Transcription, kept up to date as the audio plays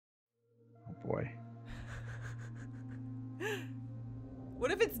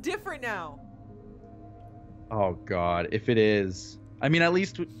different now. Oh God, if it is, I mean, at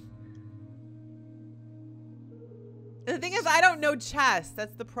least. The thing is, I don't know chess.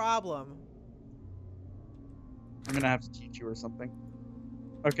 That's the problem. I'm gonna have to teach you or something.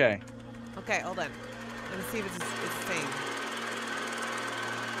 Okay. Okay, hold on. Let's see if it's the same.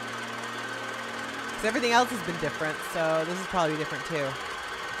 Because everything else has been different, so this is probably different too.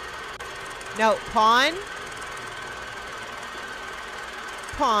 No, pawn.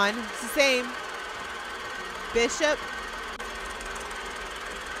 Pawn. It's the same. Bishop.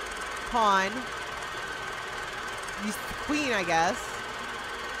 Pawn. Use the queen, I guess.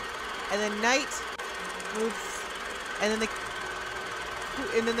 And then knight moves, and then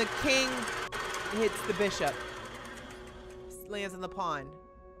the king hits the bishop. Lands on the pawn.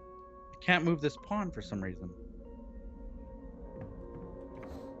 I can't move this pawn for some reason.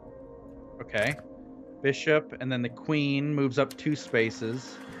 Okay. Bishop, and then the queen moves up 2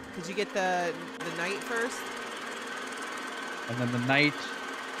 spaces. Did you get the knight first? And then the knight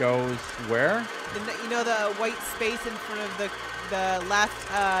goes where? You know the white space in front of the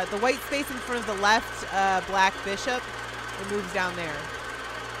left, the white space in front of the left black bishop. It moves down there.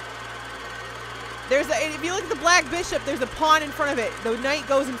 If you look at the black bishop, there's a pawn in front of it. The knight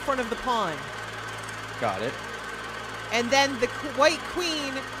goes in front of the pawn. Got it. And then the white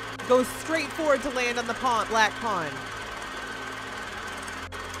queen goes straight forward to land on the black pawn.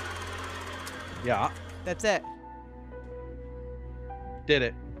 Yeah. That's it. Did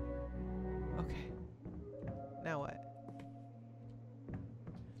it. Okay. Now what?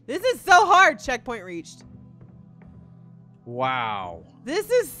 This is so hard. Checkpoint reached. Wow. This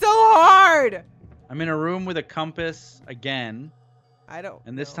is so hard. I'm in a room with a compass again. I don't.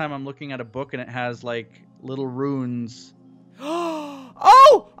 And this time I'm looking at a book and it has like little runes.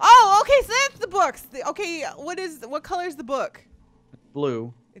 Oh, okay, so that's the books. Okay, what color is the book?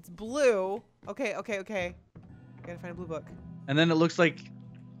 Blue. It's blue. Okay. I gotta find a blue book. And then it looks like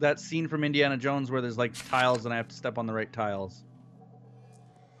that scene from Indiana Jones where there's like tiles and I have to step on the right tiles.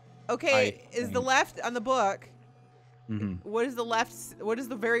 Okay, is the left on the book? Mm-hmm. What is the left? What does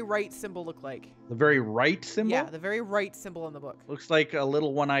the very right symbol look like? The very right symbol? Yeah, the very right symbol on the book. Looks like a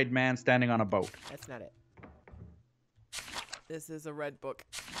little one-eyed man standing on a boat. That's not it. This is a red book.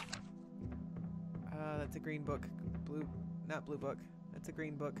 That's a green book. Not blue book. That's a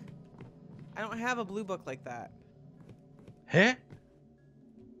green book. I don't have a blue book like that. Huh?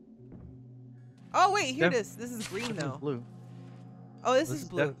 Oh wait, here it is. This is green though. Blue. Oh, this is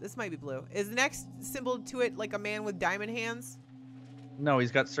blue. This might be blue. Is the next symbol to it like a man with diamond hands? No,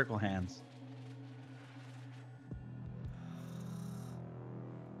 he's got circle hands.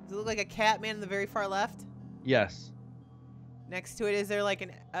 Does it look like a cat man in the very far left? Yes. Next to it, is there like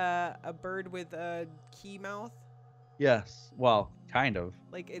a bird with a key mouth? Yes. Well, kind of.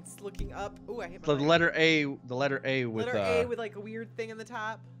 Like it's looking up. Ooh, I hit my So leg. the letter A with letter A with like a weird thing in the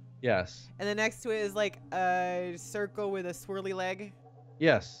top. Yes. And then next to it is like a circle with a swirly leg.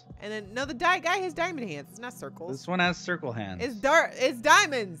 Yes. And then no, the guy has diamond hands. It's not circles. This one has circle hands. It's It's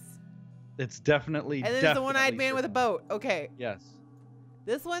diamonds. It's definitely. And then there's the one-eyed man with a boat. Okay. Yes.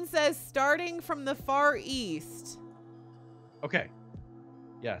 This one says starting from the far east. Okay.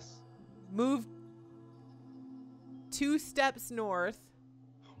 Yes. Move 2 steps north.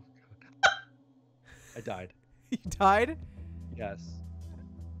 Oh God. I died. You died? Yes.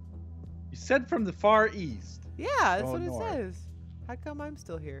 You said from the far east. Yeah, that's Going what it north. says. How come I'm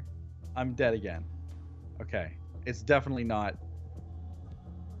still here? I'm dead again. Okay. It's definitely not.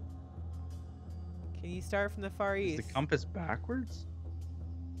 Can you start from the far Is east? the compass backwards?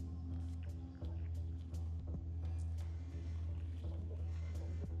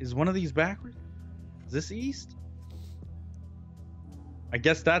 Is one of these backwards? Is this east? I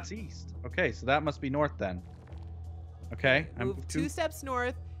guess that's east. Okay, so that must be north then. Okay. Move 2 steps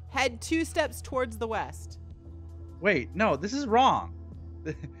north. Head 2 steps towards the west. Wait, no, this is wrong.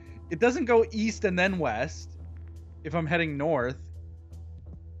 It doesn't go east and then west if I'm heading north.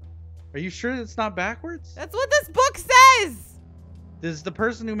 Are you sure it's not backwards? That's what this book says! Does the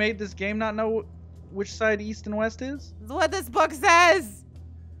person who made this game not know which side east and west is? That's what this book says!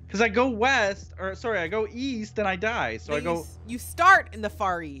 Because I go west, or sorry, I go east and I die. So No, I go. You start in the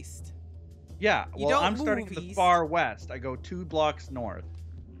far east. Yeah, You well, don't I'm starting move in the east. far west. I go 2 blocks north.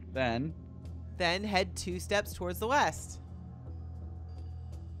 Then head 2 steps towards the west.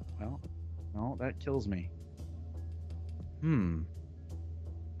 well, no, that kills me. Hmm.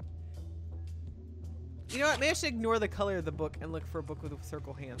 You know what? Maybe I should ignore the color of the book and look for a book with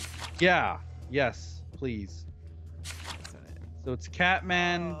circle hands. Yeah. Yes, please. That's not it. So it's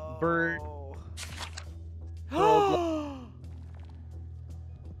Catman, Bird. Oh.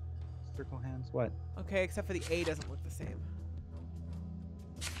 circle hands. What? Okay, except for the A doesn't look the same.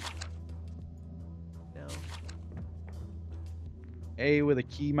 No. A with a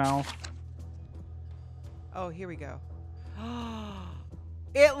key mouth. Oh, here we go.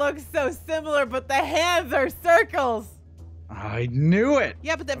 It looks so similar, but the hands are circles. I knew it.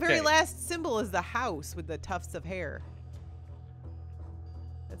 Yeah, but the very Okay. last symbol is the house with the tufts of hair.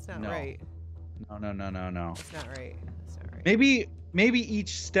 That's not No. right. No, no, no, no, no. That's not right. That's not right. Maybe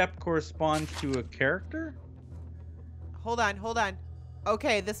each step corresponds to a character? Hold on, hold on.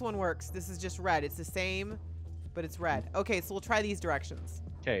 Okay, this one works. This is just red. It's the same, but it's red. Okay, so we'll try these directions.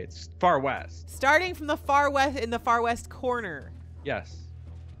 Okay, it's far west. Starting from the far west, in the far west corner, Yes.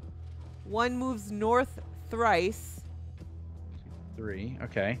 one moves north thrice. 3.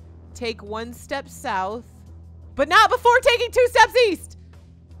 Okay. Take one step south, but not before taking 2 steps east.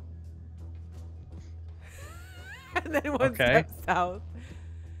 And then one Okay. step south.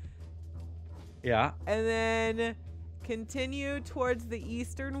 Yeah. And then continue towards the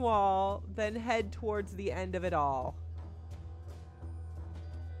eastern wall, then head towards the end of it all.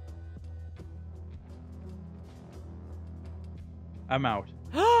 I'm out.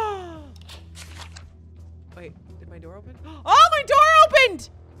 Wait, did my door open? Oh, my door opened!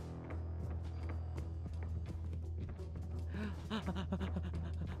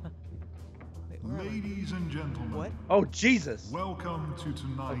 Wait, where am I? Ladies and gentlemen, What? Oh, Jesus. welcome to A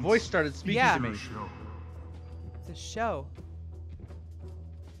tonight's voice started speaking Yeah. to me. show. It's a show.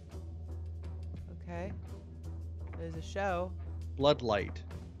 Okay. There's a show. Bloodlight.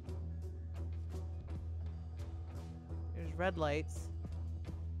 There's red lights.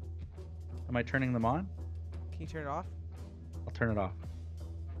 Am I turning them on? Can you turn it off? I'll turn it off.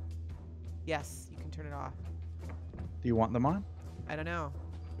 Yes, you can turn it off. Do you want them on? I don't know.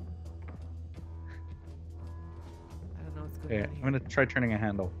 I don't know what's going Okay, on I'm here. gonna try turning a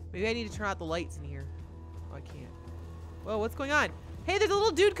handle. Maybe I need to turn out the lights in here. Oh, I can't. Whoa, what's going on? Hey, there's a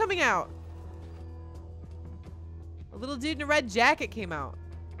little dude coming out. A little dude in a red jacket came out.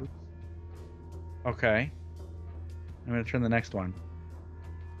 Oops. Okay. I'm gonna turn the next one.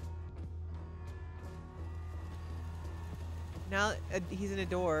 Now he's in a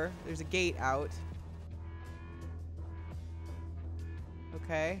door. There's a gate out.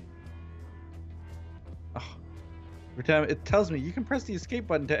 Okay. Oh. Every time it tells me you can press the escape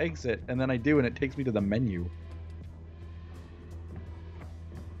button to exit, and then I do, and it takes me to the menu. I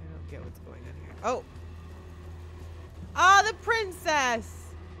don't get what's going on here. Oh! Ah, the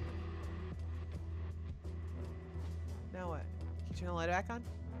princess! Now what? Can you turn the light back on?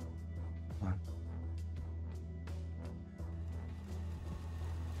 What?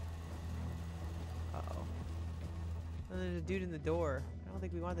 Uh-oh. And there's a dude in the door. I don't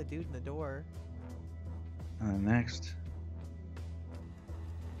think we want the dude in the door. Next.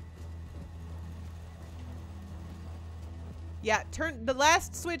 Yeah, turn the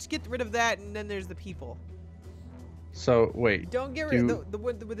last switch, get rid of that, and then there's the people. So wait. Don't get rid of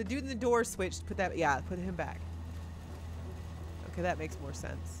with the dude in the door switched, put that, yeah, put him back. Okay, that makes more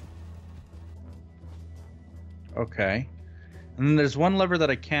sense. Okay. And then there's one lever that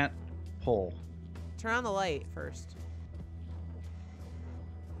I can't pull. Turn on the light first.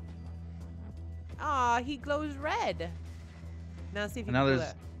 Aw, he glows red. Now see if you And now can pull there's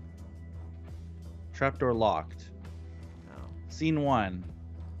that. trapdoor locked. Oh. Scene 1.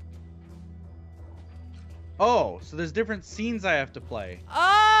 Oh, so there's different scenes I have to play.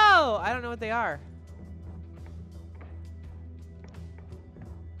 Oh! I don't know what they are.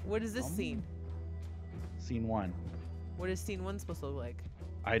 What is this scene? Scene 1. What is scene 1 supposed to look like?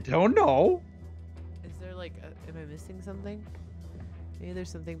 I don't know. Is there like, am I missing something? Maybe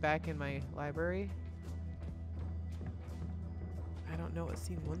there's something back in my library. I don't know what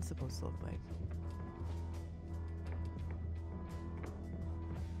scene 1's supposed to look like.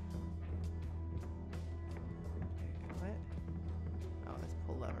 What? Oh, let's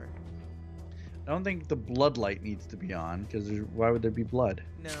pull lever. I don't think the blood light needs to be on, because why would there be blood?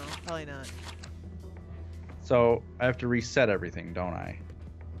 No, probably not. So I have to reset everything, don't I?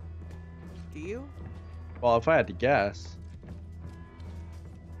 Do you? Well, if I had to guess.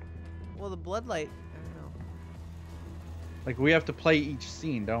 Well, the blood light, I don't know. Like, we have to play each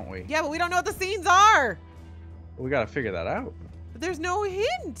scene, don't we? Yeah, but we don't know what the scenes are! We gotta figure that out. But there's no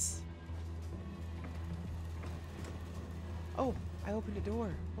hint! Oh, I opened a door.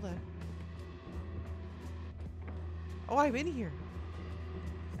 Hold on. Oh, I'm in here.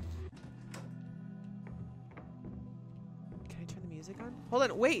 Can I turn the music on? Hold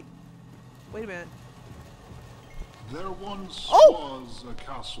on, wait. Wait a minute. There once Oh! was a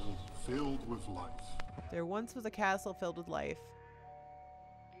castle filled with life. There once was a castle filled with life.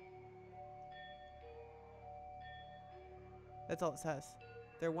 That's all it says.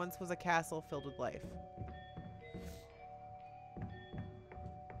 There once was a castle filled with life.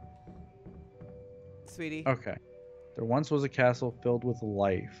 Sweetie. Okay. There once was a castle filled with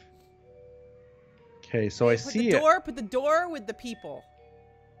life. Okay, so I see it. Put the door with the people.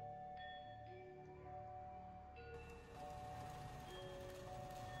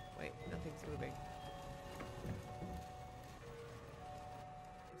 Wait, nothing's moving.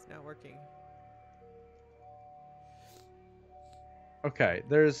 It's not working. Okay,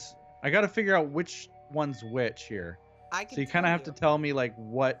 I got to figure out which one's which here. So you kind of have to tell me like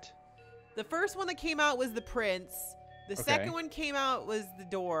what. The first one that came out was the prince. The second one came out was the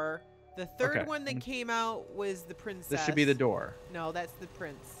door. The third one that came out was the princess. This should be the door. No, that's the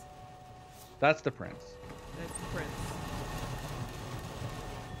prince. That's the prince. That's the prince.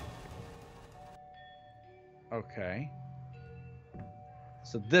 Okay.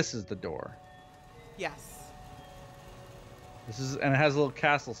 So this is the door. Yes. And it has a little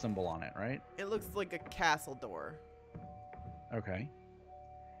castle symbol on it, right? It looks like a castle door. Okay.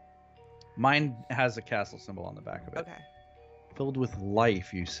 Mine has a castle symbol on the back of it. Okay. Filled with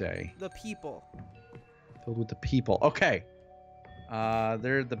life, you say. The people. Filled with the people. Okay.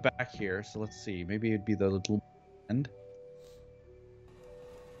 They're at the back here, so let's see. Maybe it'd be the little end.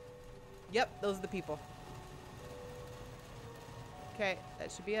 Yep, those are the people. Okay,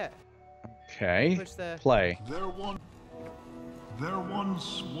 that should be it. Okay. Push the... Play. There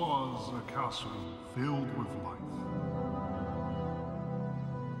once was a castle filled with life.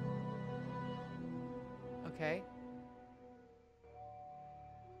 Okay.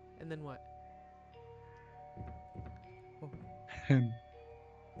 And then what?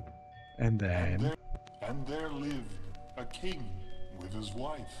 And then... And there lived a king with his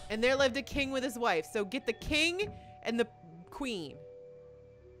wife. And there lived a king with his wife. So get the king and the queen.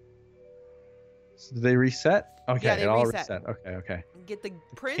 So they reset? Okay, Yeah, they it all reset. reset. Okay. Get the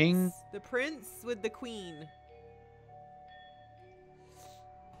prince, king. the prince with the queen.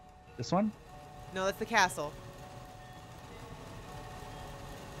 This one? No, that's the castle.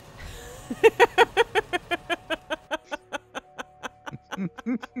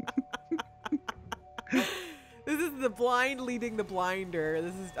 This is the blind leading the blinder.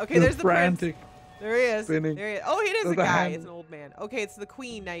 This is okay. There's the frantic. prince. There he is. Spinning. There he is. Oh, it is With a the guy. hand. It's an old man. Okay, it's the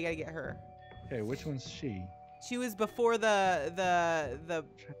queen. Now you gotta get her. Okay, which one's she? She was before the.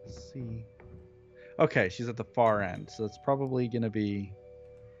 Trying to see. Okay, she's at the far end, so it's probably gonna be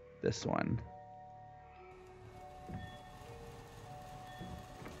this one.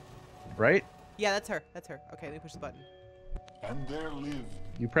 Right? Yeah, that's her. That's her. Okay, let me push the button. And there lived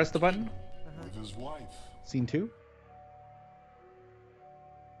You press the button? with his wife. Scene 2?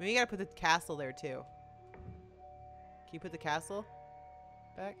 Maybe you gotta put the castle there too. Can you put the castle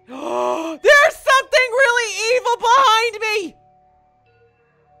back? There's something really evil behind me!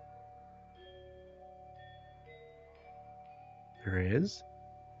 There is.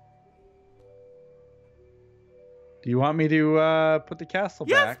 Do you want me to put the castle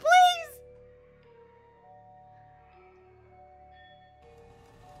Yes, back? please!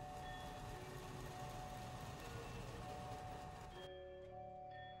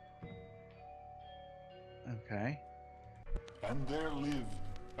 Okay. And there lived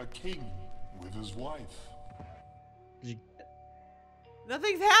a king with his wife. Did you...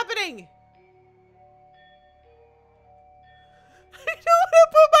 Nothing's happening! I don't want to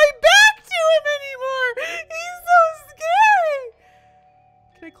put my back to him anymore! He's so scary!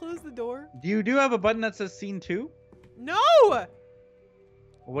 Can I close the door? You do have a button that says scene 2? No!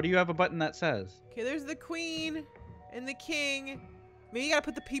 What do you have a button that says? Okay, there's the queen and the king. Maybe you gotta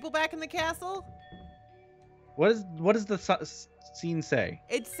put the people back in the castle? What does the scene say?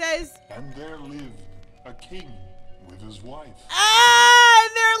 It says, And there lived a king with his wife. and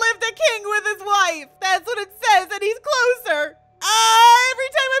there lived a king with his wife. That's what it says, and he's closer. Every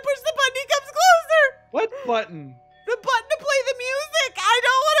time I push the button, he comes closer. What button? The button to play the music. I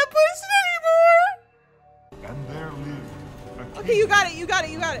don't want to push it anymore. And there lived a king. Okay, you got it. You got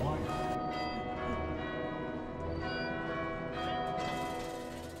it. You got it. with his wife.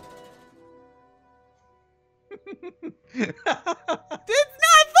 It's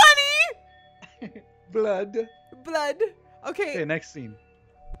not funny. Blood. Blood. Okay, Okay. next scene.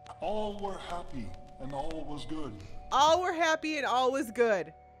 All were happy and all was good. All were happy and all was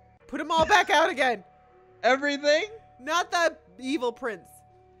good. Put them all back out again. Everything? Not the evil prince.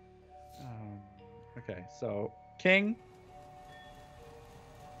 Okay, so king.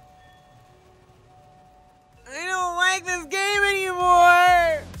 I don't like this game anymore.